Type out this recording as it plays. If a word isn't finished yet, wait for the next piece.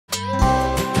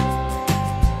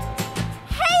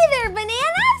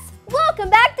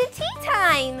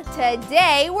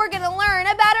Today we're going to learn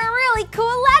about a really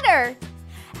cool letter.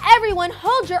 Everyone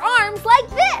hold your arms like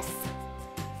this.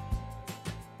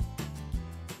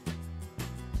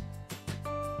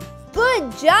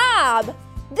 Good job!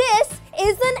 This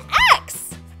is an X,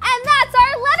 and that's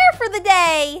our letter for the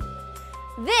day.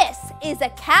 This is a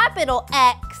capital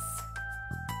X.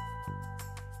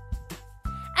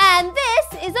 And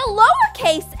this is a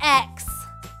lowercase x.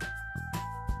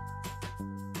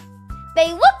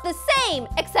 They look the same,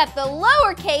 except the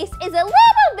lowercase is a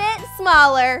little bit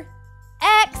smaller.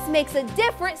 X makes a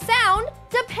different sound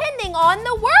depending on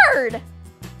the word.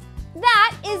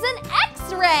 That is an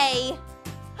X-ray.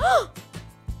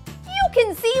 You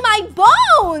can see my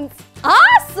bones!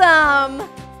 Awesome!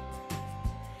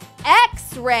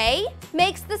 X-ray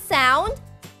makes the sound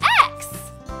X.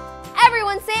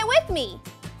 Everyone say it with me.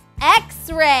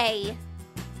 X-ray.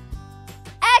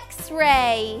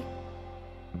 X-ray.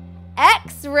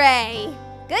 X-ray.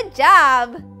 Good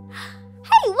job.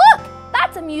 Hey, look!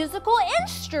 That's a musical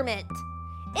instrument.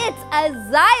 It's a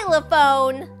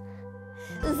xylophone.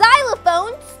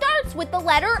 Xylophone starts with the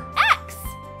letter X,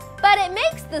 but it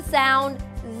makes the sound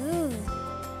Z.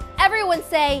 Everyone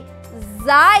say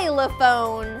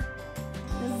xylophone.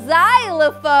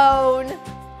 Xylophone.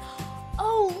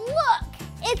 Oh,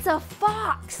 look! It's a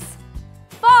fox.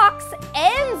 Fox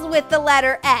ends with the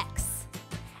letter X.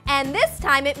 And this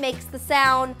time it makes the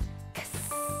sound X.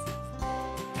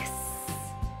 X.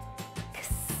 X.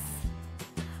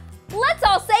 Let's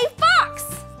all say fox.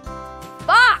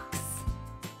 Fox.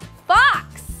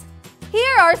 Fox.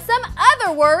 Here are some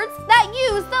other words that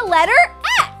use the letter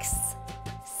X.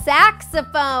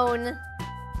 Saxophone.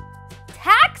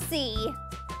 Taxi.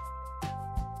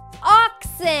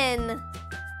 Oxen.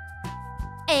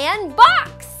 And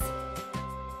box.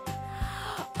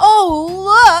 Oh,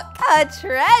 look, a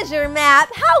treasure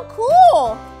map. How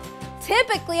cool!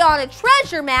 Typically on a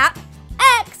treasure map,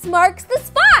 X marks the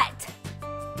spot.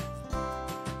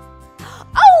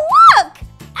 Oh, look!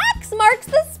 X marks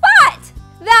the spot.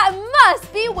 That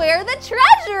must be where the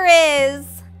treasure is.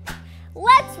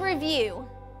 Let's review.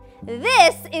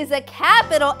 This is a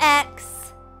capital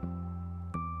X.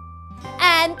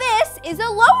 And this is a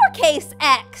lowercase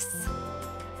x.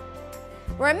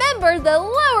 Remember, the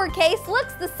lowercase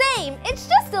looks the same, it's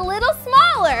just a little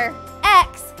smaller.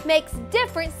 X makes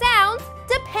different sounds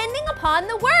depending upon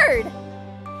the word.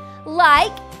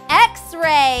 Like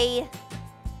X-ray,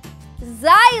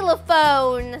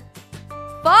 xylophone,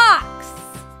 fox,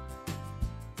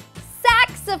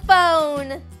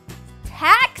 saxophone,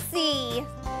 taxi,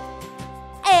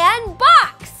 and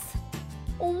box.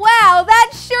 Wow,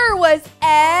 that sure was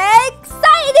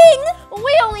exciting!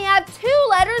 We only have 2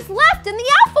 letters left in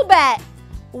the alphabet,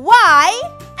 Y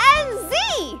and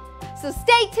Z. So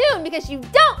stay tuned because you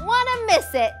don't want to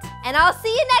miss it. And I'll see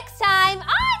you next time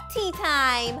on Tea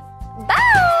Time.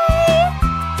 Bye!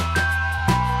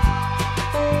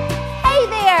 Hey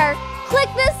there! Click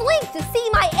this link to see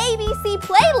my ABC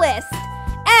playlist.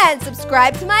 And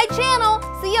subscribe to my channel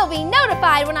so you'll be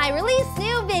notified when I release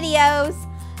new videos.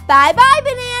 Bye-bye,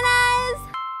 bananas!